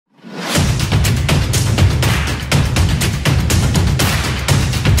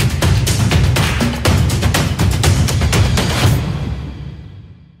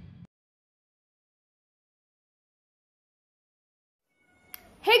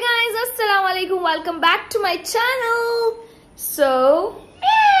Hey guys, assalamualaikum. Welcome back to my channel. So,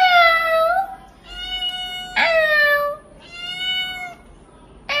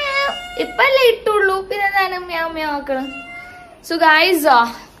 so guys,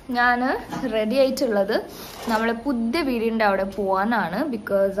 ഞാൻ ready ആയിട്ടുള്ളത് നമ്മളെ പുതിയ വീടിന്റെ അവിടെ പോവാനാണ്.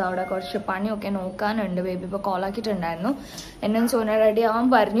 ബിക്കോസ് അവിടെ കുറച്ച് പണിയൊക്കെ നോക്കാനുണ്ട്. ബേബി ഇപ്പോൾ കോൾ ആക്കിയിട്ടുണ്ടായിരുന്നു, എന്നെ സോന റെഡി ആവാൻ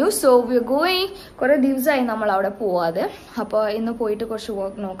പറഞ്ഞു. So we are going. കുറേ ദിവസമായി നമ്മൾ അവിടെ പോവാതെ. അപ്പോൾ ഇന്ന് പോയിട്ട് കുറച്ച്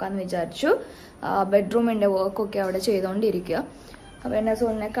വർക്ക് നോക്കാമെന്ന് വിചാരിച്ചു. ബെഡ്റൂമിന്റെ വർക്കൊക്കെ അവിടെ ചെയ്തുകൊണ്ടിരിക്കുക. അപ്പോൾ എന്നെ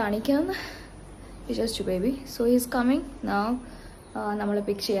സോനെ കാണിക്കാമെന്ന് വിചാരിച്ചു baby. So he's coming now നമ്മളെ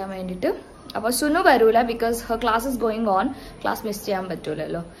പിക്ക് ചെയ്യാൻ വേണ്ടിയിട്ട്. അപ്പോൾ സുനു വരൂല because Har class is going on. Class miss ചെയ്യാൻ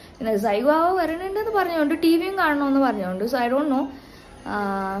പറ്റൂലല്ലോ. പിന്നെ സൈവാവ വരണുണ്ടെന്ന് പറഞ്ഞുകൊണ്ട് ടി വിയും കാണണമെന്ന് പറഞ്ഞുകൊണ്ട്. സോ ഐ ഡോണ്ട് നോ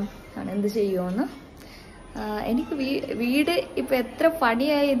എന്ത് ചെയ്യുമെന്ന്. എനിക്ക് വീട് ഇപ്പം എത്ര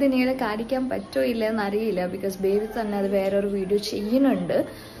പണിയായി ഇത് നിങ്ങളെ കാണിക്കാൻ പറ്റോ ഇല്ലെന്ന് അറിയില്ല. ബിക്കോസ് ബേബി തന്നെ അത് വേറൊരു വീഡിയോ ചെയ്യുന്നുണ്ട്.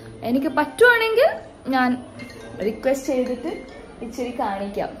 എനിക്ക് പറ്റുവാണെങ്കിൽ ഞാൻ റിക്വസ്റ്റ് ചെയ്തിട്ട് ഇച്ചിരി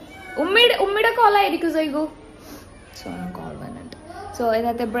കാണിക്കാം. ഉമ്മയുടെ കോളായിരിക്കും സൈഗു. സോ ഞാൻ കോൾ വന്നിട്ട്. സോ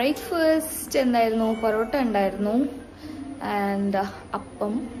ഇന്നത്തെ ബ്രേക്ക്ഫാസ്റ്റ് എന്തായിരുന്നു? പൊറോട്ട ഉണ്ടായിരുന്നു ആൻഡ്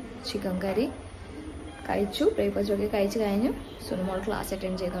അപ്പം ചിക്കൻ കറി കഴിച്ചു. ബ്രേക്ക്ഫാസ്റ്റ് ഒക്കെ കഴിച്ചു കഴിഞ്ഞു. സുനുമോൾ ക്ലാസ്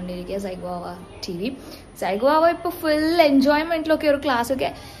അറ്റൻഡ് ചെയ്തുകൊണ്ടിരിക്കുക. സൈഗുവാവ ടി വി. സൈഗുവാവ ഇപ്പോൾ ഫുൾ എൻജോയ്മെൻറ്റിലൊക്കെ ഒരു ക്ലാസ്സൊക്കെ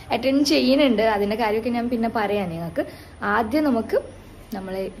അറ്റൻഡ് ചെയ്യുന്നുണ്ട്. അതിൻ്റെ കാര്യമൊക്കെ ഞാൻ പിന്നെ പറയാം നിങ്ങൾക്ക്. ആദ്യം നമുക്ക്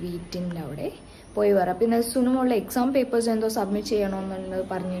നമ്മളെ വീട്ടിൻ്റെ അവിടെ പോയി വരാം. പിന്നെ സുനുമോളുടെ എക്സാം പേപ്പേഴ്സ് എന്തോ സബ്മിറ്റ് ചെയ്യണമെന്നുള്ളത്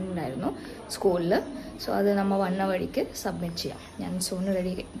പറഞ്ഞിട്ടുണ്ടായിരുന്നു സ്കൂളിൽ. സോ അത് നമ്മൾ വന്ന വഴിക്ക് സബ്മിറ്റ് ചെയ്യാം. ഞാൻ സോണ്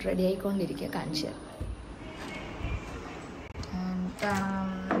റെഡി ആയിക്കൊണ്ടിരിക്കുക. കാണിച്ചു തരാം.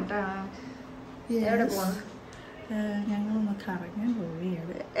 എവിടെ പോകണം? ഞങ്ങളൊന്ന് കറങ്ങാൻ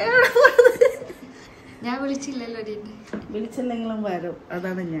പോവുകയാണ്. ഞാൻ വിളിച്ചില്ലല്ലോ. വിളിച്ചില്ലെങ്കിലും വരും.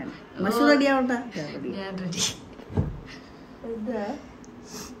 അതാണ് ഞാൻ. മഷു റെഡി ആവണ്ട. ഞാൻ റെഡി. എന്താ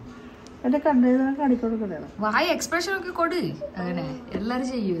എന്റെ കണ്ടത് കാണിക്കൊടുക്കണ വായ എക്സ്പ്രഷൻ ഒക്കെ കൊടു. അങ്ങനെ എല്ലാരും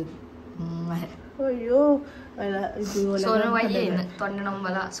ചെയ്യും. അയ്യോ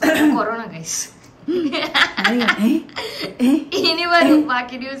കൊറോണ ഗൈസ് ഇനി വരും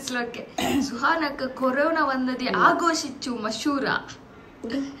ബാക്കി ന്യൂസിലൊക്കെ. സുഹാനക്ക് കൊറോണ വന്നത് ആഘോഷിച്ചു മഷൂറ.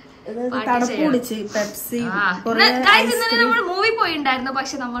 നമ്മൾ മൂവി പോയിണ്ടായിരുന്നു,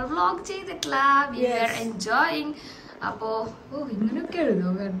 പക്ഷെ നമ്മൾ വ്ലോഗ് ചെയ്തിട്ടില്ല. V are enjoying. അപ്പോ ഇങ്ങനൊക്കെ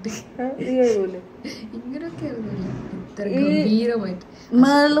എഴുതുമോ? കണ്ട് ഇങ്ങനൊക്കെ എഴുതില്ല. ഇത്ര ഗംഭീരമായിട്ട്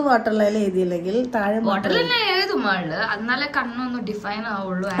മേളില് വാട്ടറിൽ എഴുതിയില്ലെങ്കിൽ താഴെ വാട്ടറിൽ എഴുതും. മേളില് എന്നാലേ കണ്ണൊന്ന് ഡിഫൈൻ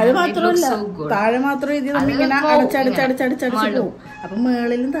ആവുള്ളൂ. അത് മാത്രമല്ല, താഴെ മാത്രം എഴുതി നമ്മളിങ്ങനെ അടച്ചടച്ചടച്ചടച്ചു. അപ്പൊ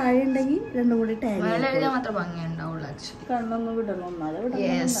മേളിലും താഴെ ഉണ്ടെങ്കിൽ രണ്ടും കൂടി മേളിൽ എഴുതിയാൽ മാത്രം ഭംഗി ഉണ്ടാവുള്ളൂ. കണ്ണൊന്നും വിടണം.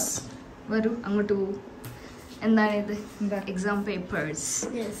 യെസ്, വരൂ അങ്ങോട്ട് പോവും. എന്താണ് ഇത്? Exam papers.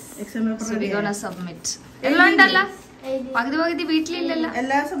 So we gonna submit. എല്ലാം ഉണ്ടല്ലോ. പകുതി വീട്ടിലില്ലല്ലോ.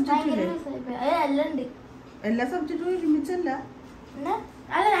 എല്ലാ സബ്ജക്റ്റും ഒരുമിച്ചല്ല.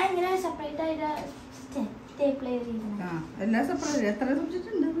 എല്ലാ സെപ്പറേറ്റ്. എത്ര സബ്ജക്റ്റ്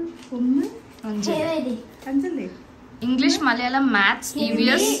ഉണ്ട്? 1 5 English, Malayalam, maths,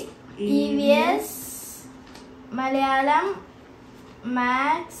 EVS, Malayalam,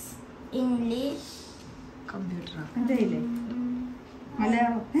 maths, English, computer.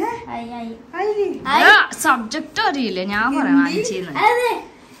 Subject അറിയില്ല. ഞാൻ പറയാം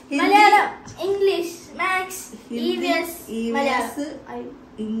Malayalam, English, maths, EVS,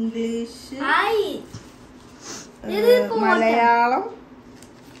 English, Malayalam.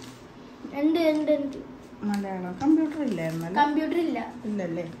 Malayalam. Computer ഇല്ലായിരുന്നല്ലോ. Computer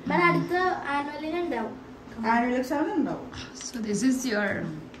ഇല്ലല്ലേ? അടുത്ത ആനുവലിന് ഉണ്ടാവും. ആനുവൽ എക്സാം ഉണ്ടാവും. So this is your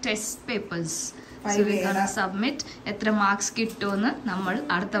test papers. So we gonna submit. എത്ര മാർക്സ് കിട്ടുമെന്ന് നമ്മൾ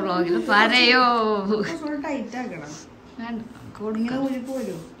അടുത്ത വ്ലോഗിൽ പറയോ. ടൈറ്റ് ആക്കണം.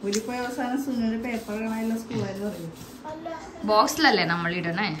 അവസാനം സുനിന്റെ പേപ്പർ കാണാനുള്ള സ്കൂളുകാർ പറയും. ബോക്സിലല്ലേ നമ്മൾ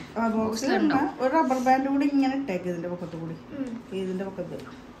ഇടണേ? ഒരു റബ്ബർ ബാൻഡ് കൂടി ഇങ്ങനെ ഇട്ടേക്ക് ഇതിന്റെ പൊക്കത്ത് കൂടി. ഇതിന്റെ പൊക്കത്ത്.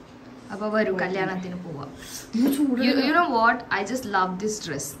 അപ്പൊ വരൂ കല്യാണത്തിന് പോവാം. You know what? I just love this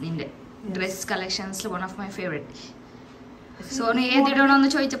dress. നിന്റെ dress കളക്ഷൻസിൽ one of my favorite. Sonu ഏതിടണമെന്ന്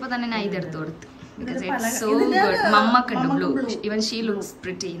ചോദിച്ചപ്പോ തന്നെ ഞാൻ ഇതെടുത്തു കൊടുത്തു. Because it's so good. മമ്മക്കുണ്ട് blue. Even she looks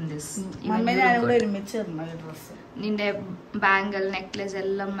pretty in this. നിന്റെ ബാംഗിൾ, നെക്ലേസ്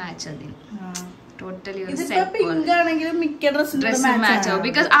എല്ലാം മാച്ച് അതിന്. ടോട്ടലി ഒരു സെറ്റ് മാച്ച് ആവും.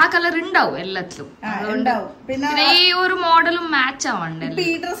 ബിക്കോസ് ആ കളർ ഉണ്ടാവും എല്ലാത്തിലും. പിന്നെ ഈ ഒരു മോഡലും മാച്ച് ആവണ്ടല്ലോ. ഈ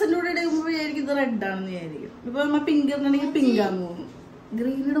ഡ്രസ്സിന്റെ കൂടെ ഇടുമ്പോൾ റെഡ് ആണെന്ന് വിചാരിക്കും. ഇപ്പൊ പിങ്ക് ഇടണമെങ്കിൽ പിങ്ക് ആണെന്ന് തോന്നും.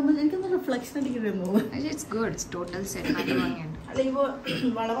 ഗ്രീൻ ഇടുമ്പോൾ എനിക്കൊന്ന് റിഫ്ലക്ഷൻ അടിക്കുന്നു. It's good. It's total set. നല്ല ഭംഗിയുണ്ട്.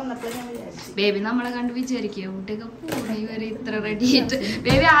 ബേബി നമ്മളെ കണ്ട് വിചാരിക്കും കുട്ടിയൊക്കെ ഇവര് ഇത്ര റെഡി ആയിട്ട്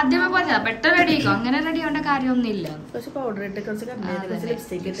ബേബി ആദ്യമേ പറഞ്ഞ പെട്ടെന്ന് റെഡി ആയിക്കോ അങ്ങനെ റെഡി ആവേണ്ട കാര്യമൊന്നുമില്ല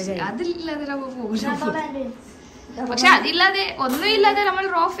അതില്ലാതെ പക്ഷെ അതില്ലാതെ ഒന്നുമില്ലാതെ നമ്മൾ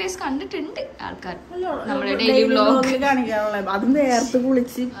റോ ഫേസ് കണ്ടിട്ടുണ്ട് ആൾക്കാർ നമ്മുടെ ഡെയിലി വ്ലോഗ്.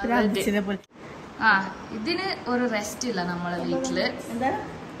 ആ ഇതിന് ഒരു റെസ്റ്റ് ഇല്ല നമ്മളെ വീട്ടില്.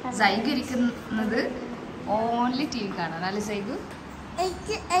 സൈഗു ഇരിക്കുന്നത് ഓൺലി ടി വി കാണാൻ അല്ലെ സൈഗു?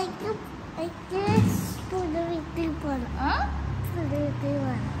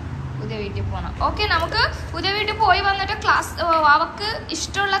 പുതിയ വീട്ടിൽ പോണം. ഓക്കെ നമുക്ക് പുതിയ വീട്ടിൽ പോയി വന്നിട്ട് ക്ലാസ് അവക്ക്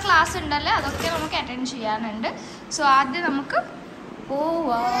ഇഷ്ടമുള്ള ക്ലാസ് ഉണ്ടല്ലേ അതൊക്കെ നമുക്ക് അറ്റൻഡ് ചെയ്യാനുണ്ട്. സോ ആദ്യം നമുക്ക്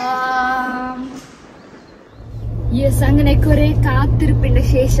പോവാം. യെസ് അങ്ങനെ കുറെ കാത്തിരിപ്പിന്റെ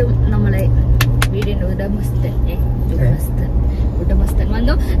ശേഷം നമ്മളെ വീടിന്റെ ഉടമസ്ഥൻ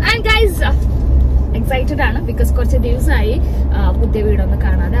വന്നു. ആൻഡ് ഗൈസ് എക്സൈറ്റഡ് ആണ് ബിക്കോസ് കുറച്ച് ദിവസമായി പുതിയ വീടൊന്നും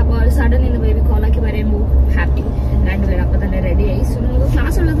കാണാതെ. അപ്പോൾ സഡൻ ഇന്ന് ബേബി കോളാക്കി പറയുമ്പോൾ ഹാപ്പി. രണ്ടുപേരും അപ്പൊ തന്നെ റെഡിയായി. സോ നമുക്ക്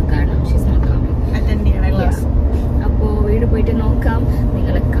ക്ലാസ് ഉള്ളത് കാരണം അപ്പോ വീട് പോയിട്ട് നോക്കാം,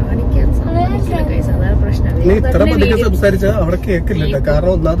 നിങ്ങളെ കാണിക്കാൻ സാധാരണ പ്രശ്നം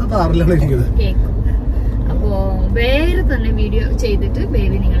കേൾക്കും. അപ്പോ വേറെ തന്നെ വീഡിയോ ചെയ്തിട്ട്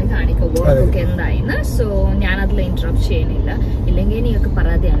ബേബി നിങ്ങൾ കാണിക്കും ഒക്കെ എന്തായിന്ന്. സോ ഞാനതിൽ ഇന്ററപ്റ്റ് ചെയ്യുന്നില്ല, ഇല്ലെങ്കിൽ നിങ്ങൾക്ക്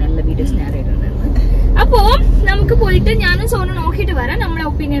പരാതിയാണ് എല്ലാ വീഡിയോസ് ഞാൻ ഇടുന്നത്. അപ്പോ നമുക്ക് പോയിട്ട് ഞാനും സോനും നോക്കിയിട്ട് വരാം. നമ്മളെ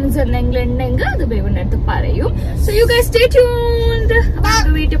ഒപ്പീനിയൻസ് എന്തെങ്കിലും ഉണ്ടെങ്കിൽ അത് ബേബിന്റെ അടുത്ത് പറയും. So you guys stay tuned.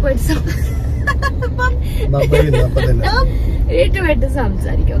 വീട്ടിൽ പോയിട്ട്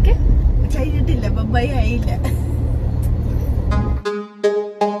സംസാരിക്കും. ഓക്കെ കഴിഞ്ഞിട്ടില്ല, ബൈ ആയില്ല.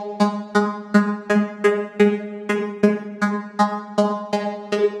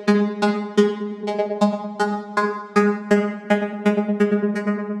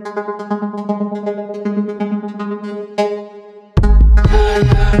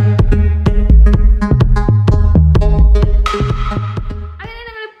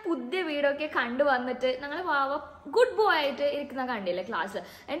 കണ്ടുവന്നിട്ട് ഞങ്ങൾ വാവ ഗുഡ് ബോയ് ആയിട്ട് ഇരിക്കുന്ന കണ്ടില്ലേ ക്ലാസ്.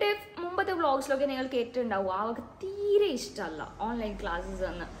 എൻ്റെ മുമ്പത്തെ വ്ളോഗ്സിലൊക്കെ നിങ്ങൾ കേട്ടിട്ടുണ്ടാവും വാവക്ക് തീരെ ഇഷ്ടമല്ല ഓൺലൈൻ ക്ലാസ്സസ്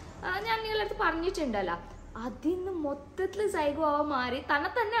എന്ന് ഞാൻ നിങ്ങളുടെ അടുത്ത് പറഞ്ഞിട്ടുണ്ടല്ലോ. അതിന്ന് മൊത്തത്തിൽ സൈഗോ ആവാൻ മാറി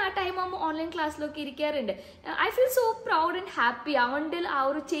തന്നെ ആ ടൈം ആകുമ്പോൾ ഓൺലൈൻ ക്ലാസ്സിലൊക്കെ ഇരിക്കാറുണ്ട്. I feel so proud and happy. അവണ്ടിൽ ആ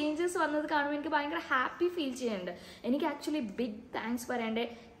ഒരു ചേഞ്ചസ് വന്നത് കാണുമ്പോൾ എനിക്ക് ഭയങ്കര ഹാപ്പി ഫീൽ ചെയ്യുന്നുണ്ട്. എനിക്ക് ആക്ച്വലി ബിഗ് താങ്ക്സ് പറയേണ്ടത്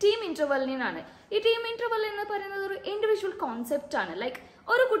ടീം ഇന്റർവെല്ലിനാണ്. ഈ ടീം ഇന്റർവെൽ എന്ന് പറയുന്നത് ഒരു ഇൻഡിവിജ്വൽ കോൺസെപ്റ്റ് ആണ്. ലൈക്ക്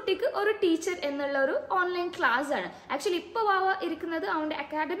ഒരു കുട്ടിക്ക് ഒരു ടീച്ചർ എന്നുള്ള ഒരു ഓൺലൈൻ ക്ലാസ് ആണ്. ആക്ച്വലി ഇപ്പോൾ വാവ ഇരിക്കുന്നത് അവൻ്റെ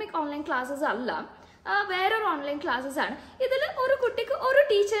അക്കാഡമിക് ഓൺലൈൻ ക്ലാസ്സസ് അല്ല, വേറൊരു ഓൺലൈൻ ക്ലാസ്സസ് ആണ്. ഇതിൽ ഒരു കുട്ടിക്ക് ഒരു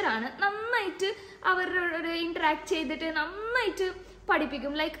ടീച്ചറാണ് നന്നായിട്ട് അവരോട് ഇന്ററാക്ട് ചെയ്തിട്ട് നന്നായിട്ട്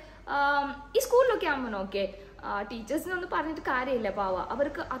പഠിപ്പിക്കും. ലൈക്ക് ഈ സ്കൂളിലൊക്കെ ആകുമ്പോൾ നോക്കേ ടീച്ചേഴ്സിനൊന്നും പറഞ്ഞിട്ട് കാര്യമില്ല പാവ.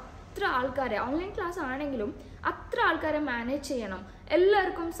 അവർക്ക് അത്ര ആൾക്കാരെ ഓൺലൈൻ ക്ലാസ് ആണെങ്കിലും അത്ര ആൾക്കാരെ മാനേജ് ചെയ്യണം.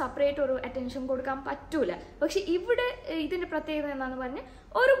 എല്ലാവർക്കും സെപ്പറേറ്റ് ഒരു അറ്റൻഷൻ കൊടുക്കാൻ പറ്റൂല. പക്ഷെ ഇവിടെ ഇതിന്റെ പ്രത്യേകത എന്താന്ന് പറഞ്ഞാൽ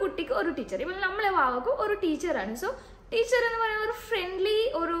ഒരു കുട്ടിക്ക് ഒരു ടീച്ചർ. ഇപ്പം നമ്മളെ വാവക്കും ഒരു ടീച്ചറാണ്. സോ ടീച്ചർ എന്ന് പറയുന്നത് ഒരു ഫ്രണ്ട്ലി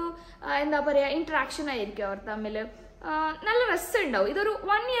ഒരു എന്താ പറയുക ഇൻട്രാക്ഷൻ ആയിരിക്കും അവർ തമ്മിൽ. നല്ല രസമുണ്ടാവും. ഇതൊരു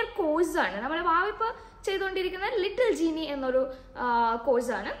 1 year കോഴ്സാണ്. നമ്മളെ വാവ ഇപ്പോൾ ചെയ്തുകൊണ്ടിരിക്കുന്ന ലിറ്റിൽജീനി എന്നൊരു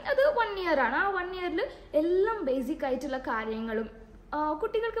കോഴ്സാണ്. അത് 1 year ആണ്. ആ 1 year എല്ലാം ബേസിക് ആയിട്ടുള്ള കാര്യങ്ങളും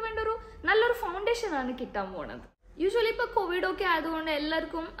കുട്ടികൾക്ക് വേണ്ട ഒരു നല്ലൊരു ഫൗണ്ടേഷൻ ആണ് കിട്ടാൻ പോണത്. യൂഷ്വലി ഇപ്പോൾ കോവിഡ് ഒക്കെ ആയതുകൊണ്ട്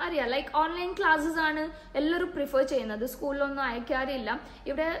എല്ലാവർക്കും അറിയാം ലൈക്ക് ഓൺലൈൻ ക്ലാസ്സസ് ആണ് എല്ലാവരും പ്രിഫർ ചെയ്യുന്നത്. സ്കൂളിലൊന്നും അയക്കാറില്ല.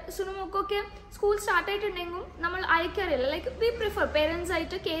 ഇവിടെ സുനുമൊക്കെ സ്കൂൾ സ്റ്റാർട്ട് ആയിട്ടുണ്ടെങ്കിലും നമ്മൾ അയക്കാറില്ല. ലൈക്ക് വി പ്രിഫർ പേരൻസ്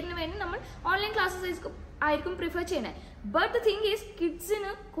ആയിട്ട് കെയറിന് വേണ്ടി നമ്മൾ ഓൺലൈൻ ക്ലാസ്സസ് ആയിരിക്കും പ്രിഫർ ചെയ്യുന്നത്. ബട്ട് ദ തിങ് ഈസ്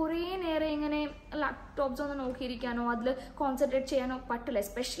കിഡ്സിന് കുറേ നേരം ഇങ്ങനെ ലാപ്ടോപ്സ് ഒന്നും നോക്കിയിരിക്കാനോ അതിൽ കോൺസെൻട്രേറ്റ് ചെയ്യാനോ പറ്റില്ല.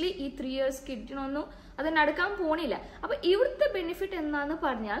 എസ്പെഷ്യലി ഈ 3 years കിഡിനൊന്നും അത് നടക്കാൻ പോണില്ല. അപ്പൊ ഇവിടുത്തെ ബെനിഫിറ്റ് എന്താന്ന്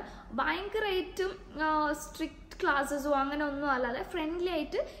പറഞ്ഞാൽ ഭയങ്കരമായിട്ടും സ്ട്രിക്റ്റ് ക്ലാസ്സസോ അങ്ങനെ ഒന്നും അല്ലാതെ ഫ്രണ്ട്ലി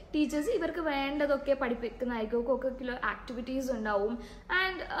ആയിട്ട് ടീച്ചേഴ്സ് ഇവർക്ക് വേണ്ടതൊക്കെ പഠിപ്പിക്കുന്നതായിരിക്കും. കൊക്കോ ആക്ടിവിറ്റീസ് ഉണ്ടാവും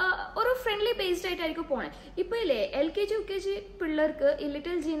ആൻഡ് ഒരു ഫ്രണ്ട്ലി ബേസ്ഡ് ആയിട്ടായിരിക്കും പോണേ. ഇപ്പൊ ഇല്ലേ LKG UKG പിള്ളേർക്ക് ഈ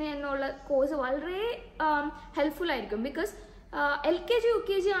ലിറ്റിൽജീനി എന്നുള്ള കോഴ്സ് വളരെ ഹെൽപ്ഫുൾ ആയിരിക്കും. ബിക്കോസ് LKG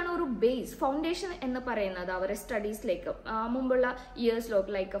UKG ആണ് ഒരു ബേസ് ഫൗണ്ടേഷൻ എന്ന് പറയുന്നത് അവരുടെ സ്റ്റഡീസിലേക്ക്. മുമ്പുള്ള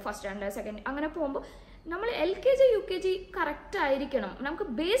ഇയേഴ്സിലൊക്കെ ലൈക്ക് ഫസ്റ്റ് സ്റ്റാൻഡേർഡ് സെക്കൻഡ് അങ്ങനെ പോകുമ്പോൾ നമ്മൾ LKG UKG കറക്റ്റ് ആയിരിക്കണം. നമുക്ക്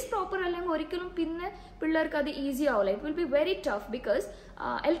ബേസ് പ്രോപ്പർ അല്ലെങ്കിൽ ഒരിക്കലും പിന്നെ പിള്ളേർക്ക് അത് ഈസി ആവില്ല. It will be very tough. Because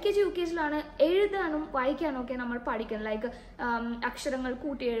LKG UKGയിലാണ് എഴുതാനും വായിക്കാനും ഒക്കെ നമ്മൾ പഠിക്കണം. ലൈക്ക് അക്ഷരങ്ങൾ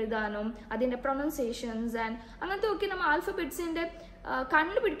കൂട്ടി എഴുതാനും അതിൻ്റെ പ്രൊനൗൺസിയേഷൻസ് ആൻഡ് അങ്ങനത്തെ ഒക്കെ നമ്മൾ ആൽഫബറ്റ്സിൻ്റെ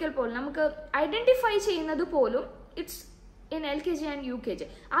കണ്ടുപിടിക്കൽ പോലും നമുക്ക് ഐഡന്റിഫൈ ചെയ്യുന്നത് പോലും it's in LKG and UKG.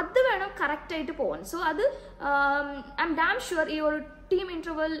 അത് വേണം കറക്റ്റ് ആയിട്ട് പോകാൻ. സോ അത് ഐ എം ഡാം ഷുവർ ഈ ഒരു ടീം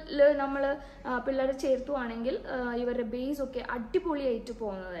ഇന്റർവെല്ലിൽ നമ്മൾ പിള്ളേരെ ചേർത്തുവാണെങ്കിൽ ഇവരുടെ ബേസ് ഒക്കെ അടിപൊളിയായിട്ട്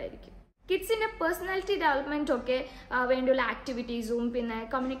പോകുന്നതായിരിക്കും. കിഡ്സിന്റെ പേഴ്സണാലിറ്റി ഡെവലപ്മെന്റ് ഒക്കെ വേണ്ടിയുള്ള ആക്ടിവിറ്റീസും പിന്നെ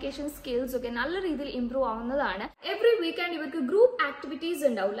കമ്മ്യൂണിക്കേഷൻ സ്കിൽസ് ഒക്കെ നല്ല രീതിയിൽ ഇംപ്രൂവ് ആവുന്നതാണ്. എവറി വീക്കെൻഡ് ഇവർക്ക് ഗ്രൂപ്പ് ആക്ടിവിറ്റീസ്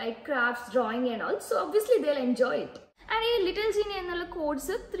ഉണ്ടാവും, like crafts, drawing and all. So obviously they will enjoy it. And ഈ ലിറ്റിൽജീനി എന്നുള്ള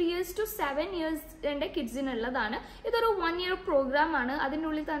കോഴ്സ് 3 years to 7 years കിഡ്സിനുള്ളതാണ്. ഇതൊരു 1 year പ്രോഗ്രാം ആണ്. അതിൻ്റെ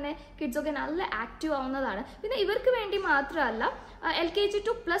ഉള്ളിൽ തന്നെ കിഡ്സ് ഒക്കെ നല്ല ആക്റ്റീവ് ആവുന്നതാണ്. പിന്നെ ഇവർക്ക് വേണ്ടി മാത്രമല്ല, LKG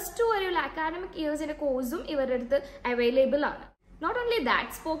to +2 വരെയുള്ള അക്കാഡമിക് ഇയേഴ്സിന്റെ കോഴ്സും ഇവരുടെ അടുത്ത് അവൈലബിൾ ആണ്. Not only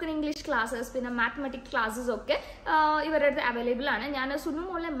that, spoken English classes പിന്നെ മാത്തമാറ്റിക്സ് ക്ലാസ്സസ് ഒക്കെ ഇവരുടെ അടുത്ത് അവൈലബിൾ ആണ്. ഞാൻ സുനു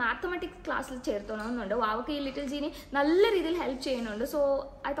മോളെ മാത്തമാറ്റിക്സ് ക്ലാസ്സിൽ ചേർത്തണമെന്നുണ്ട്. അവൾക്ക് ഈ ലിറ്റിൽജീനി നല്ല രീതിയിൽ ഹെൽപ്പ് ചെയ്യുന്നുണ്ട്. So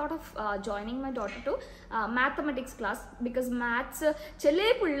I thought of joining my daughter to mathematics class because maths ചില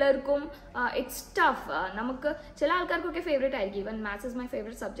പിള്ളേർക്കും ഇറ്റ്സ് ടഫ്. നമുക്ക് ചില ആൾക്കാർക്കൊക്കെ ഫേവറേറ്റ് ആയിരിക്കും, even maths is my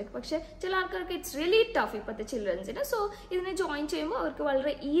favourite subject. പക്ഷെ ചില ആൾക്കാർക്ക് ഇറ്റ്സ് റിയലി ടഫ് ഇപ്പോഴത്തെ ചിൽഡ്രൻസിന്. സോ ഇതിനെ ജോയിൻ ചെയ്യുമ്പോൾ അവർക്ക്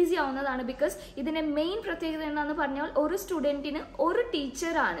വളരെ ഈസി ആവുന്നതാണ്. ബിക്കോസ് ഇതിന്റെ മെയിൻ പ്രത്യേകത എന്താണെന്ന് പറഞ്ഞാൽ ഒരു സ്റ്റുഡൻറ്റിന് ഒരു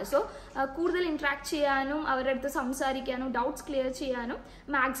ടീച്ചറാണ്. സോ കൂടുതൽ ഇന്ററാക്ട് ചെയ്യാനും അവരുടെ അടുത്ത് സംസാരിക്കാനും ഡൗട്ട്സ് ക്ലിയർ ചെയ്യാനും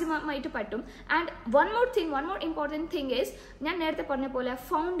മാക്സിമം ആയിട്ട് പറ്റും. And one more important thing is, ഞാൻ നേരത്തെ പറഞ്ഞ പോലെ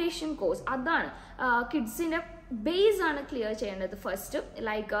ഫൗണ്ടേഷൻ കോഴ്സ് അതാണ് കിഡ്സിന്റെ ബേസ് ആണ് ക്ലിയർ ചെയ്യേണ്ടത് ഫസ്റ്റ്.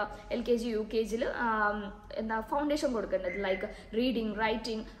 ലൈക്ക് LKG UKG എന്താ ഫൗണ്ടേഷൻ കൊടുക്കേണ്ടത്, ലൈക്ക് റീഡിങ്,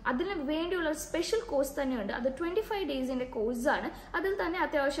 റൈറ്റിംഗ്, അതിന് വേണ്ടിയുള്ള സ്പെഷ്യൽ കോഴ്സ് തന്നെയുണ്ട്. അത് 25 days കോഴ്സാണ്. അതിൽ തന്നെ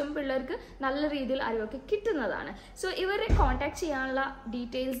അത്യാവശ്യം പിള്ളേർക്ക് നല്ല രീതിയിൽ അറിവൊക്കെ കിട്ടുന്നതാണ്. സോ ഇവരെ കോൺടാക്ട് ചെയ്യാനുള്ള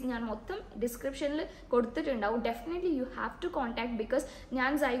ഡീറ്റെയിൽസ് ഞാൻ മൊത്തം ഡിസ്ക്രിപ്ഷനിൽ കൊടുത്തിട്ടുണ്ടാവും. Definitely you have to contact because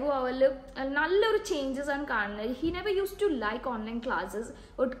ഞാൻ സൈഗോ അവല് നല്ലൊരു ചേഞ്ചസ് ആണ് കാണുന്നത്. He never use to like online classes,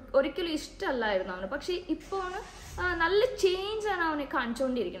 ഒരിക്കലും ഇഷ്ടമല്ലായിരുന്നു അവന്. പക്ഷേ ഇപ്പോൾ നല്ല ചേഞ്ച് ആണ് അവനെ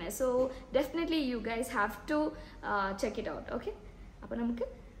കാണിച്ചുകൊണ്ടിരിക്കുന്നത്. So definitely you guys have to check it out. Okay, അപ്പൊ നമുക്ക്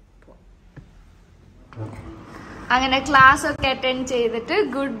അങ്ങനെ ക്ലാസ് ഒക്കെ അറ്റൻഡ് ചെയ്തിട്ട്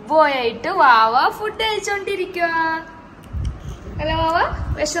ഗുഡ് ബോയ് ആയിട്ട് വാവ ഫുഡ് കഴിച്ചോണ്ടിരിക്കുക. ഹലോ വാവ,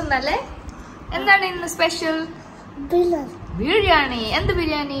 വിശന്നല്ലേ? എന്താണ് ഇന്ന് സ്പെഷ്യൽ? ബിരിയാണി. എന്ത്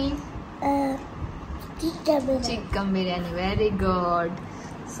biryani? Chicken biryani. Very good.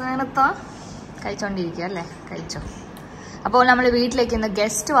 സുഹനത്തോ കഴിച്ചോണ്ടിരിക്കുക അല്ലേ? കഴിച്ചോ. അപ്പോൾ നമ്മൾ വീട്ടിലേക്ക് ഇന്ന്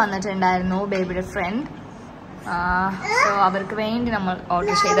ഗസ്റ്റ് വന്നിട്ടുണ്ടായിരുന്നു, ബേബിയുടെ ഫ്രണ്ട്. സോ അവർക്ക് വേണ്ടി നമ്മൾ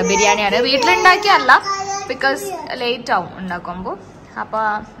ഓർഡർ ചെയ്ത ബിരിയാണിയാണ്. വീട്ടിലുണ്ടാക്കിയല്ല, ബിക്കോസ് ലേറ്റ് ആവും ഉണ്ടാക്കുമ്പോൾ. അപ്പോൾ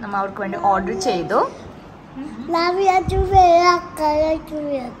നമ്മൾ അവർക്ക് വേണ്ടി ഓർഡർ ചെയ്തു.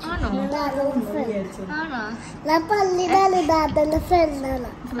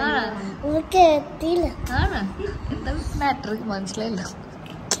 മാറ്റർ മനസ്സിലായില്ല.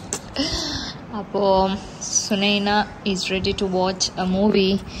 അപ്പോൾ Sunaina is ready to watch A movie.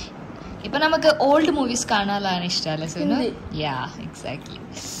 ഇപ്പൊ നമുക്ക് ഓൾഡ് മൂവീസ് കാണാനാണ് ഇഷ്ടമല്ലേ സുന? യാ, എക്സാക്ട്ലി.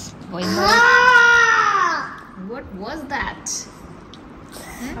 What was that?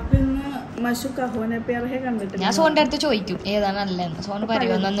 ഞാൻ സോണിന്റെ അടുത്ത് ചോദിക്കും ഏതാണ് നല്ലതെന്ന്. സോണ്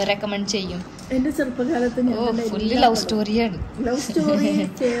പറയുമോ, ഒന്ന് റെക്കമെൻഡ് ചെയ്യും. എന്റെ ചെറുപ്പകാലത്ത് ഫുള്ള് ലവ് സ്റ്റോറിയാണ്.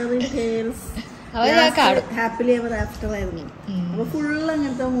 ഹാപ്പിലി എവർ ആഫ്റ്റർ ആയിരുന്നു. അപ്പൊ ഫുള്ള്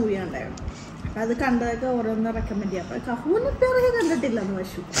അങ്ങനത്തെ മൂവി ഉണ്ടായിരുന്നു. അത് കണ്ടതൊക്കെ ഓരോന്ന് റെക്കമെൻഡ് ചെയ്യാം. കഹൂനപ്പേറെ കണ്ടിട്ടില്ലെന്ന്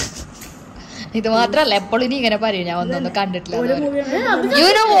വശു. ഇത് മാത്രല്ല എപ്പോഴും ഇനി ഇങ്ങനെ പറയും ഞാൻ ഒന്നൊന്നും കണ്ടിട്ടില്ല. You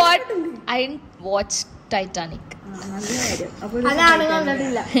know what, I watch Titanic. നല്ല കാര്യം. അപ്പൊ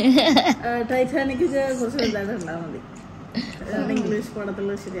ടൈറ്റാനിക് കുറച്ച് വലുതായിട്ടുണ്ടാ മതി. ഇംഗ്ലീഷ്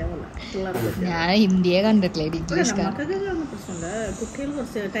പടത്തുള്ള ശരിയാവില്ല. ഞാൻ ഹിന്ദിയെ കണ്ടിട്ടില്ല, ഇംഗ്ലീഷ് നമുക്കൊക്കെ കാണുന്ന പ്രശ്നമില്ല. കുട്ടികൾ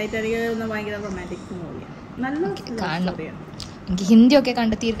കുറച്ച് ടൈറ്റാനിക് ഭയങ്കര റൊമാൻറ്റിക് മൂവിയാണ്. നല്ല സ്റ്റോറിയാണ്. എനിക്ക് ഹിന്ദി ഒക്കെ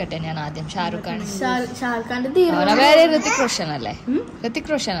കണ്ട് തീർക്കട്ടെ ഞാൻ ആദ്യം. ഷാറുഖ് ഖാൻ, ഋതിക് റോഷൻ അല്ലേ? ഋതിക്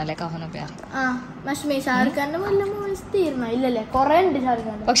റോഷൻ അല്ലേ കഹോന പ്യാർ?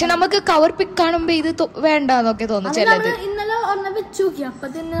 പക്ഷെ നമുക്ക് കവർ പിക്ക് കാണുമ്പോ ഇത് വേണ്ടെന്നൊക്കെ തോന്നും ചിലത്. ഇന്നലെ ഒരെണ്ണം വെച്ച് നോക്കി, അപ്പൊ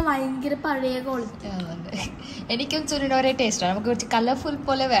തന്നെ ഭയങ്കര പഴയ ക്വാളിറ്റി. എനിക്കും സുനിയുടെ ഒരേ ടേസ്റ്റാണ്. നമുക്ക് കുറച്ച് കളർഫുൾ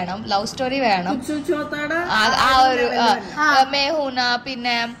പോലെ വേണം, ലവ് സ്റ്റോറി വേണം. ആ ഒരു മേഹൂന,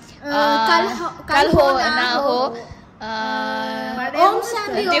 പിന്നെ കൽഹോ നാഹോ,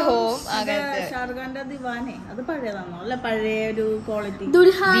 ഷാറുഖാന്റെ ദിവാനെ അത് പഴയതാണോ? അല്ല, പഴയ ഒരു ക്വാളിറ്റി.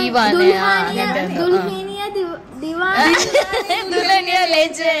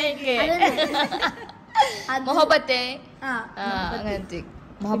 മൊഹബത്തെ, അങ്ങനത്തെ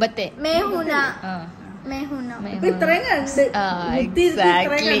മൊഹബത്തെ, മേഹൂന.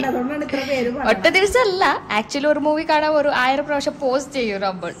 ഒറ്റ ദിവസമല്ല, ആക്ച്വലി ഒരു മൂവി കാണാൻ ഒരു 1000 പ്രാവശ്യം പോസ്റ്റ് ചെയ്യും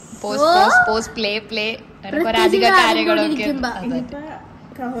നമ്മൾ. പോസ്റ്റ് പ്ലേ പ്ലേ അധിക കാര്യങ്ങളൊക്കെ.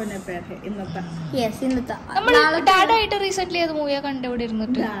 നമ്മൾ ഡാഡായിട്ട് റീസെന്റ് ഏത് മൂവിയാ കണ്ടേ ഇവിടെ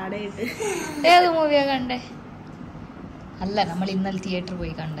ഇരുന്നിട്ട്? ഏത് മൂവിയാ കണ്ടേ? അല്ല, നമ്മൾ ഇന്നലെ തിയേറ്ററിൽ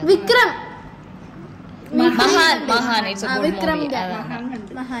പോയി കണ്ടത് വിക്രം. മഹാൻ ഇറ്റ്സ് എ ഗുഡ് മൂവി.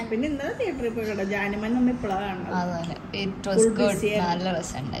 പിന്നെ ഇന്നലെ തിയേറ്ററിൽ പോയി കണ്ടത് ജാനിമൻ. നമ്മൾ ഇപ്പോഴാണ് കാണുന്നത്. അതെ, ഇറ്റ് വാസ് ഗുഡ്. നല്ല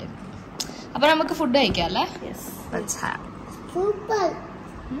രസമുണ്ടായിരുന്നു. അപ്പൊ നമുക്ക് ഫുഡ് കഴിക്കാം അല്ലേ?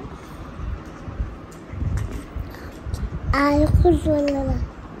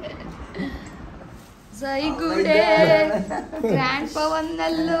 സൈഗുടെ ഗ്രാൻഡ് പ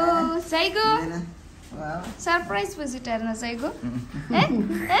വന്നല്ലോ. സൈഗു സർപ്രൈസ് വിസിറ്റ് ആയിരുന്നു സൈഗു.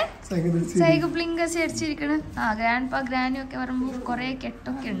 സൈഗു ബ്ലിങ്കസ് അടിച്ചിരിക്കണ്. ഗ്രാൻഡ് പ ഗ്രാനി ഒക്കെ വരുമ്പോ കൊറേ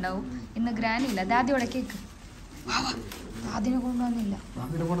കെട്ടൊക്കെ ഉണ്ടാവും. ഇന്ന് ഗ്രാനി ഇല്ല. ദാദി ഇവിടെ കേക്ക് അതിനെ കൊണ്ടുവന്നില്ല.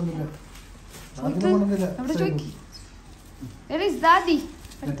 അവിടെ ചോദിക്കി ദാദി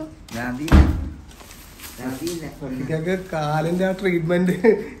എടുത്തോ. കാലിന്റെ ആ ട്രീറ്റ്മെന്റ്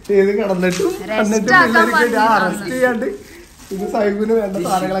ചെയ്ത് കിടന്നിട്ടും അറസ്റ്റ് ചെയ്യാണ്ട് ഇത് സൈബിന് വേണ്ട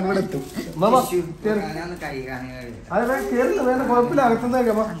സാധനങ്ങളൊക്കെ ഇവിടെ എത്തും. അതെ കേറില്ല, വേണ്ട കുഴപ്പമില്ല. അകത്തുനിന്ന്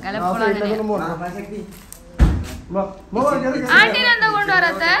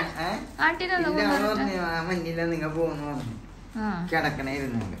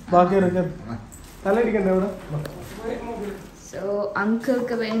തലയിടിക്കണ്ടേ ഇവിടെ. സോ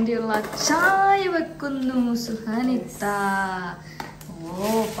അങ്കിൾക്ക് വേണ്ടിയുള്ള ചായ വെക്കുന്നു സുഹാനിത്ത. ഓ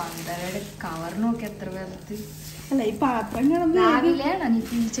പന്തയുടെ കവറിനൊക്കെ എത്ര പേർത്ത് അല്ല ഈ പാത്രം രാവിലെയാണ് നീ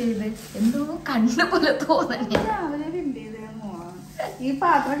ഫീൽ ചെയ്ത് എന്തോ കണ്ണു പോലെ തോന്നണേ. ഈ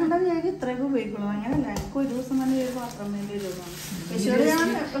പാത്രം കണ്ടാൽ ഞാൻ ഇത്രയൊക്കെ ഉപയോഗിക്കുള്ളൂ. അങ്ങനല്ല, എനിക്ക് ഒരു ദിവസം തന്നെ ഒരു പാത്രം വേണ്ടി വരുന്നതാണ്.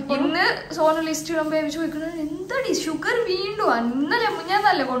 ഇന്ന് സോണ ലിസ്റ്റ് ഇടുമ്പോ ചോദിക്കുന്നത് എന്താടി ഷുഗർ വീണ്ടും ഇന്നലെ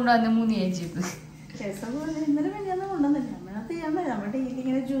മുന്നേന്നല്ലേ കൊണ്ടുവന്ന് 3 kg. ഇന്നലെ ഞാൻ കൊണ്ടുവന്നില്ല.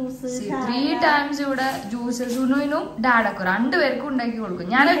 3 times ഇവിടെ ജ്യൂസ് സുനുവിനും ഡാഡക്കും 2 പേർക്കും ഉണ്ടാക്കി കൊടുക്കും.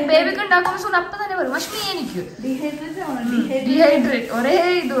 ഞാൻ ബേബിക്ക് ഉണ്ടാക്കുമ്പോ സുന അപ്പൊ തന്നെ പറയും പക്ഷേ എനിക്ക് ഡീഹൈഡ്രേറ്റ് ഒരേ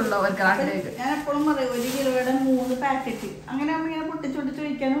ഇതുള്ളവർക്ക്. ഞാൻ എപ്പോഴും പറയും 1 കിലോയുടെ 3 പാക്കറ്റ് അങ്ങനെ ഇങ്ങനെ പൊട്ടിച്ചൊട്ടിച്ച്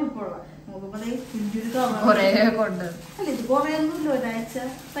ചോദിക്കാനും ഉൾക്കൊള്ളാം.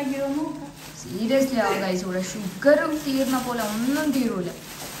 സീരിയസ്ലി ആവും കഴിച്ചു കൂടെ. ഷുഗറും തീർന്ന പോലെ ഒന്നും തീരൂല.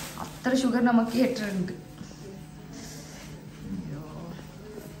 അത്ര ഷുഗർ നമുക്ക് ഏറ്റുണ്ട്.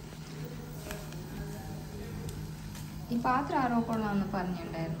 ഈ പാത്രം ആരോ കൊള്ളാന്ന്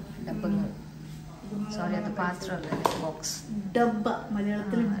പറഞ്ഞിട്ടുണ്ടായിരുന്നു. ഡബ്ബങ്ങൾ സോറി അത് പാത്രമല്ല, ബോക്സ്. ഡബ്ബ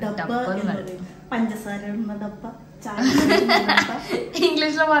മലയാളത്തിൽ ഡബ്ബ, പഞ്ചസാര ഇടുന്ന ഡബ്ബ,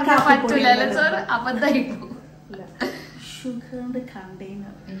 ഇംഗ്ലീഷിൽ പറഞ്ഞാൽ പറ്റൂലല്ലോ സോറി, അബദ്ധമായി പോകും. ഷുഗറിന്റെ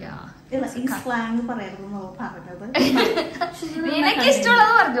കണ്ടെയ്നർ ഈ സ്ലാങ് പറയായിരുന്നു പറഞ്ഞത്. നിനക്ക്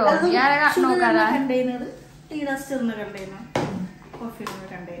ഇഷ്ടമുള്ളത് പറഞ്ഞോ. Container, tea ഡസ്റ്ററിന്റെ container, കോഫിയുടെ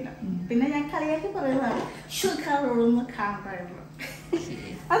container. പിന്നെ ഞാൻ കളിയാക്കി പറയുന്നതാണ് ഷുഗറൊന്ന് കണ്ടെയ്നർ.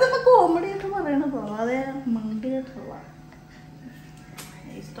 അത് നമ്മ കോമഡി ആയിട്ട് പറയണതോ അതെ മണ്ടി ആയിട്ടുള്ള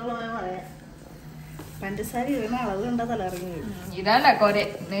ഇഷ്ടമുള്ളത് പറയാം. പഞ്ചസാര ഇടുന്ന അളവ് കണ്ടാ തലറിഞ്ഞു. ഇതാണ് കൊറേ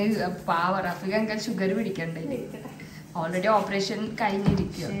പാവർ അഫ്രിക്കൻ ഷുഗർ പിടിക്കണ്ടേ. Already operation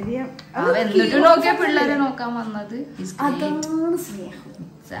കഴിഞ്ഞിരിക്കുക. എന്നിട്ട് നോക്കിയ പിള്ളേരെ നോക്കാൻ വന്നത്.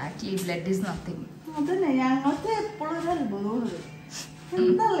 Exactly blood is nothing. അതന്നെ ഞങ്ങൾക്ക് എപ്പോഴും ഒരു അത്ഭുതമുള്ളത്.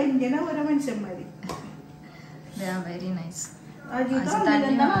 എന്താ ഇങ്ങനെ ഓരോ മനുഷ്യന്മാര്. Very nice.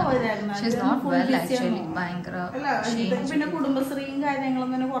 പിന്നെ കുടുംബശ്രീയും കാര്യങ്ങളും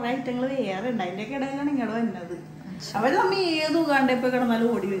തന്നെ കുറെ ഐറ്റങ്ങൾ വേറെ ഉണ്ട്. അതിന്റെ ഒക്കെ ഇടയിലാണ് ഇങ്ങോട്ട് വരുന്നത്. അവര് നമ്മ ഏത് ഉകാണ്ട് ഇപ്പൊ കിടന്നാലും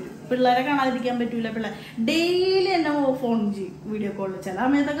ഓടി വരും. പിള്ളേരെ കാണാതിരിക്കാൻ പറ്റൂല. പിള്ളേർ ഡെയിലി എന്നെ ഫോൺ ചെയ്യും, വീഡിയോ കോളിൽ. ചില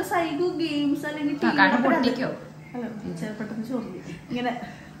സമയത്തൊക്കെ സൈക്കോ ഗെയിംസ് അല്ലെങ്കിൽ പെട്ടെന്ന് ചോറി ഇങ്ങനെ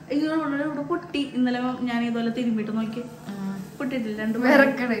ഇവിടെ പൊട്ടി. ഇന്നലെ ഞാൻ ഇതുപോലെ തിരുമ്പിട്ട് നോക്കി പൊട്ടിട്ടില്ല.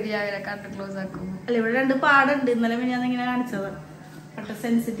 അല്ല ഇവിടെ 2 പാടുണ്ട്. ഇന്നലെ ഞാൻ ഇങ്ങനെ കാണിച്ചത്. പെട്ടെന്ന്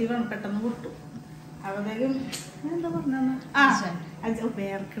സെൻസിറ്റീവ് ആണ്, പെട്ടെന്ന് പൊട്ടും. അപ്പോഴത്തേക്കും എന്താ പറഞ്ഞ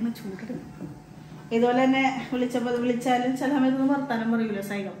വേർക്കണ ചൂടെടുക്കും. ഇതുപോലെ തന്നെ വിളിച്ചാലും ചില സമയത്തൊന്നും വർത്താനം പറയൂല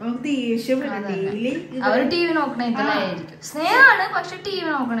സൈഗ. അപ്പൊ നമുക്ക് ദേഷ്യം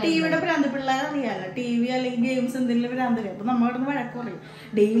ടിവിയുടെ ഭ്രാന്ത്. പിള്ളേർ അറിയാലോ ടി വി അല്ലെങ്കിൽ ഗെയിംസ് എന്തെങ്കിലും ഭ്രാന്ത് അറിയാം. അപ്പൊ നമ്മൾ കിടന്ന് വഴക്ക് പറയും.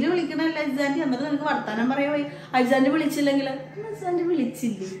 ഡെയിലി വിളിക്കണല്ല അജിജാന്റി. എന്നിട്ട് നിനക്ക് വർത്താനം പറയാ അജിജാന്റി വിളിച്ചില്ലെങ്കിൽ അജിജാന്റി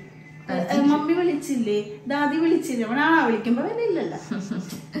വിളിച്ചില്ലേ, മമ്മി വിളിച്ചില്ലേ, ദാദി വിളിച്ചില്ലേ. വിളിക്കുമ്പോ ഇല്ലല്ലോ.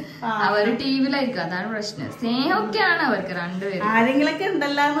 അവര് ടിവിയിലായിരിക്കും, അതാണ് പ്രശ്നം. സ്നേഹമൊക്കെയാണ് അവർക്ക് രണ്ടുപേരും. ആരെങ്കിലൊക്കെ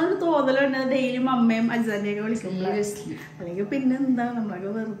ഉണ്ടല്ലാന്നൊരു തോന്നലുണ്ട് ഡെയിലി അമ്മയും അജിജാന്റിയൊക്കെ വിളിക്കുമ്പോ. അല്ലെങ്കിൽ പിന്നെ എന്താ നമ്മളൊക്കെ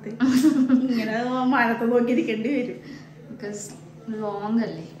വെറുതെ ഇങ്ങനെ മഴത്ത് നോക്കിയിരിക്കേണ്ടി വരും. ലോങ്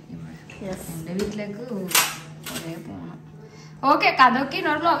അല്ലേ എന്റെ വീട്ടിലേക്ക് കൊറേ പോണം. ഓക്കെ, കഥയൊക്കെ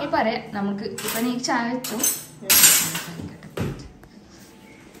ഇന്നോട് വ്ലോഗിൽ പറയാം. നമുക്ക് ഇപ്പൊ നീ ചായ വെച്ചു.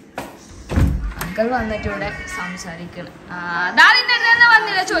 അങ്കിൾ വന്നിട്ട് ഇവിടെ സംസാരിക്കണം.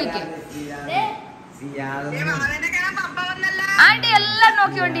 വന്നില്ല ചോദിക്കും. ആന്റി എല്ലാം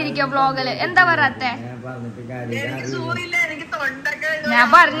നോക്കിക്കൊണ്ടിരിക്കുക വ്ലോഗില്. എന്താ പറയാത്തെ? ഞാൻ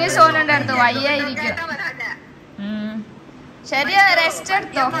പറഞ്ഞു സോനുന്റെ അടുത്ത് വയ്യായിരിക്കും. ശരി, റെസ്റ്റ്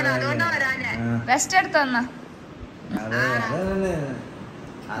എടുത്തോ. റെസ്റ്റ് എടുത്തോ എന്നാ.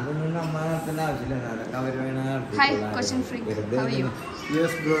 Hi, question free. How are you?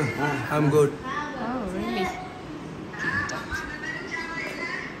 Yes, bro. I'm good. Oh, really?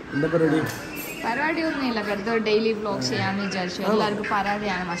 എന്താ പരിപാടി? പരിപാടിയൊന്നുമില്ല, വെറുതെ ഡെയിലി വ്ലോഗ് ചെയ്യാന്ന് വിചാരിച്ചു. എല്ലാവർക്കും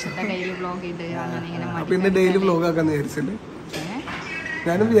പരാതിയാണ് വർഷത്തെ ഡെയിലി വ്ലോഗ് ഇത് അങ്ങനെ ഇങ്ങനെ. അപ്പൊ ഇന്ന് ഡെയിലി വ്ലോഗ് ആക്കാന്ന് വിചാരിച്ചല്ലേ?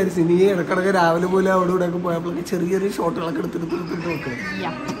 ഞാനും വിചാരിച്ചു നീ ഇടക്കിടക്ക് രാവിലെ പോലെ അവിടെ ഇവിടെ ഒക്കെ പോയപ്പോഴൊക്കെ ചെറിയ ചെറിയ ഷോട്ടുകളൊക്കെ എടുത്തിട്ട് നോക്കാം.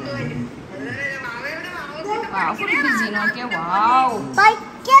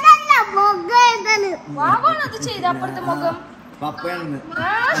 ചെയ്ത അപ്പുറത്തെ മുഖം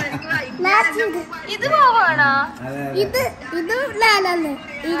ഇത് വാവാണോ? ഇത് ലാലാണ്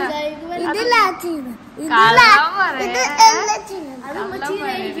ഇത് ലാച്ചി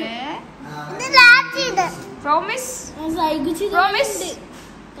പ്രോമിസ് പ്രോമിസ്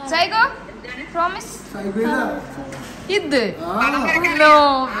സൈഗോ പ്രോമിസ് ഇത്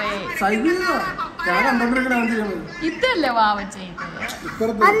ഇതല്ലേ വാവ ചെയ്തത്?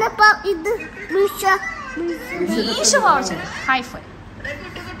 ഇത് മീശ വാവ ചെയ്തത്. ഹൈഫൈ.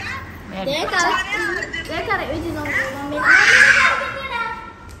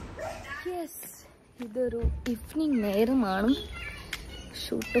 ഇതൊരു ഈവനിങ് നേരമാണ്.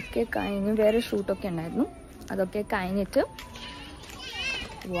 ഷൂട്ടൊക്കെ കഴിഞ്ഞ് വേറെ ഷൂട്ടൊക്കെ ഉണ്ടായിരുന്നു, അതൊക്കെ കഴിഞ്ഞിട്ട്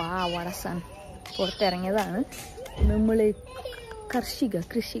വടസൻ പുറത്തിറങ്ങിയതാണ്. നമ്മൾ കൃഷിക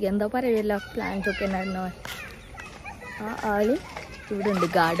എന്താ പറയുക, പ്ലാന്റ്സ് ഒക്കെ ഉണ്ടായിരുന്നു. ആ ആള് ഇവിടെ ഉണ്ട്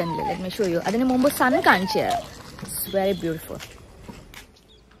ഗാർഡനിൽ. Let me show you. അതിന് മുമ്പ് സൺ കാണിച്ചു തരാം. It's very beautiful.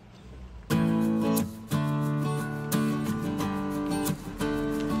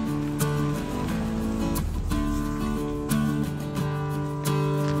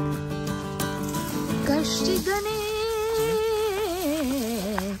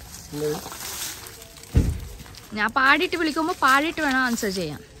 ഞാൻ പാടിയിട്ട് വിളിക്കുമ്പോ പാടിയിട്ട് വേണം ആൻസർ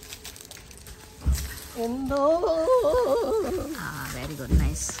ചെയ്യാൻ. Very good,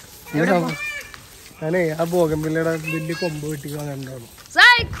 nice. ഞാനേ ആ ബോഗൻവില്ലയുടെ വലിയ കൊമ്പ് വെട്ടിക്കാൻ കണ്ടോളൂ.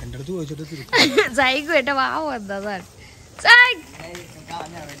 എന്റെ അടുത്ത് ചോദിച്ചിട്ട് വാവോ എന്താ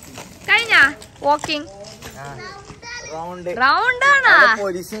കഴിഞ്ഞ വാക്കിംഗ് റൗണ്ട് ആണോ?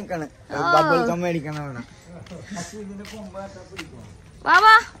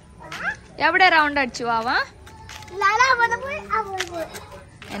 വാവാ എവിടെ റൗണ്ട് അടിച്ചു? വാവാ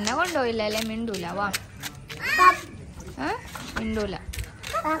എന്നെ കൊണ്ടുപോയില്ല അല്ലേ? മിണ്ടൂല. വാ മിണ്ടൂല.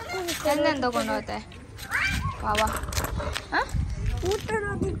 എന്നെന്തോ കൊണ്ടുപോകത്തെ? വാവാ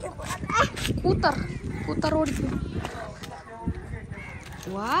കൂത്തർ ഓടിക്കും.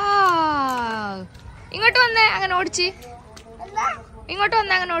 വാ ഇങ്ങോട്ട് വന്നേ, അങ്ങനെ ഓടിച്ച്. ഇങ്ങോട്ട്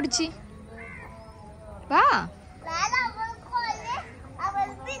വന്നേ, അങ്ങനെ ഓടിച്ച്. വാ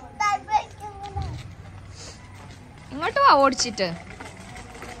ഇങ്ങോട്ട് വാ ഓടിച്ചിട്ട്.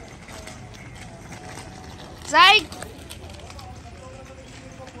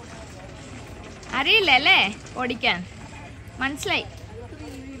 അറിയില്ല അല്ലേ ഓടിക്കാൻ? മനസ്സിലായി.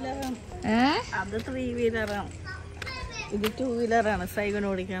 അത് 3 വീലറാണ്, ഇത് 2 വീലറാണ്. സൈഗിന്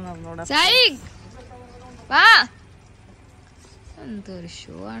ഓടിക്കാൻ വന്നോടാ. വാ. എന്തൊരു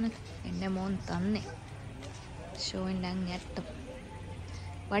ഷോ ആണ് എന്റെ മോൻ തന്നെ. ഷോന്റെ അങ്ങേറ്റം.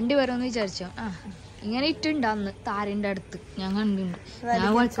 വണ്ടി വരുമെന്ന് വിചാരിച്ചോ? ഇങ്ങനെ ഇട്ടുണ്ട് അന്ന് താരിന്റെ അടുത്ത്. ഞാൻ കണ്ടിട്ടുണ്ട്.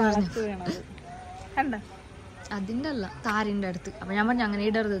 അതിന്റെ അല്ല, താരിന്റെ അടുത്ത്. അപ്പൊ ഞാൻ പറഞ്ഞു അങ്ങനെ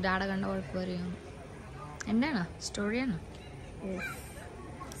ഇടരുത്, ഡാഡ കണ്ട കുഴപ്പം അറിയാം. എന്താണ് സ്റ്റോറിയാണ്?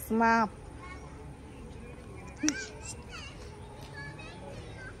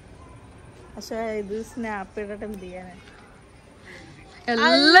 പക്ഷെ ഇത് സ്നാപ്പ് ഇട്ടിട്ട് എന്ത് ചെയ്യാനാ?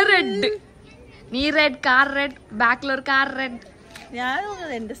 എല്ലാം റെഡ്. നീ red, car red, ബാക്കിലൊരു car red. ഞാൻ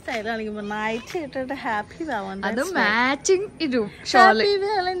എന്റെ സ്റ്റൈലാണെങ്കിൽ നൈറ്റ് ഇട്ടിട്ട് ഹാപ്പി അത് മാച്ചിങ് ഇടും. Happy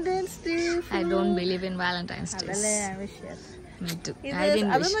Valentine's day. I don't believe in Valentine's day.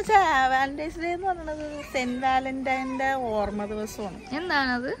 അതെന്ന് വെച്ചാൽ വാലന്റൈൻസ് ഡേ എന്ന് പറയുന്നത് സെന്റ് വാലന്റൈന്റെ ഓർമ്മ ദിവസമാണ്.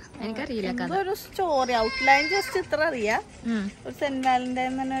 എന്താണത്? എനിക്കറിയില്ല. ഒരു സ്റ്റോറി ഔട്ട്ലൈൻ ജസ്റ്റ് ഇത്ര അറിയാം. ഒരു സെന്റ്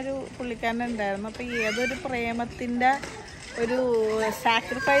വാലന്റൈൻ തന്നെ ഒരു പുള്ളിക്കാരൻ ഉണ്ടായിരുന്നു. അപ്പൊ ഏതൊരു പ്രേമത്തിന്റെ ഒരു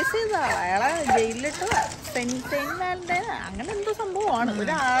സാക്രിഫൈസ് ചെയ്ത ആളാ, അയാളെ ജയിലിലിട്ട് സെന്റ് വാലന്റൈൻ അങ്ങനെ എന്തോ സംഭവമാണ്.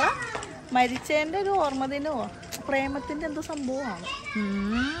 ഒരാളെ മരിച്ചതിന്റെ ഒരു ഓർമ്മ ദിനോ പ്രേമത്തിന്റെ എന്തോ സംഭവമാണ്.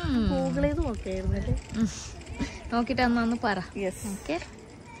 ഗൂഗിൾ ചെയ്ത് നോക്കിയായിരുന്നല്ലേ? നോക്കിട്ട് അന്ന് പറ. യെസ്,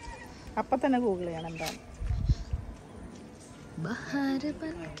 അപ്പൊ തന്നെ ഗൂഗിൾ ചെയ്യണം എന്താണ്.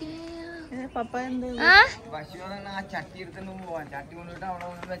 പപ്പ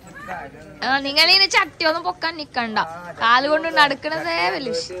നിങ്ങളിങ്ങനെ ചട്ടി ഒന്നും പൊക്കാൻ നിക്കണ്ട. കാലുകൊണ്ട് നടക്കണതേ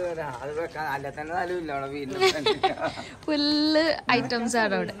വലിയ ഫുള്ള് ഐറ്റംസ്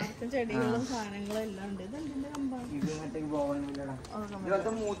ആണ് അവിടെ. ചെടികളും സാധനങ്ങളും എല്ലാം ഉണ്ട്.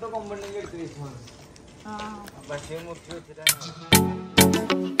 മൂത്ത കൊമ്പുണ്ടെങ്കിൽ എടുത്ത് വെച്ചു.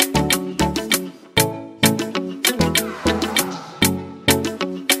 ബൈ.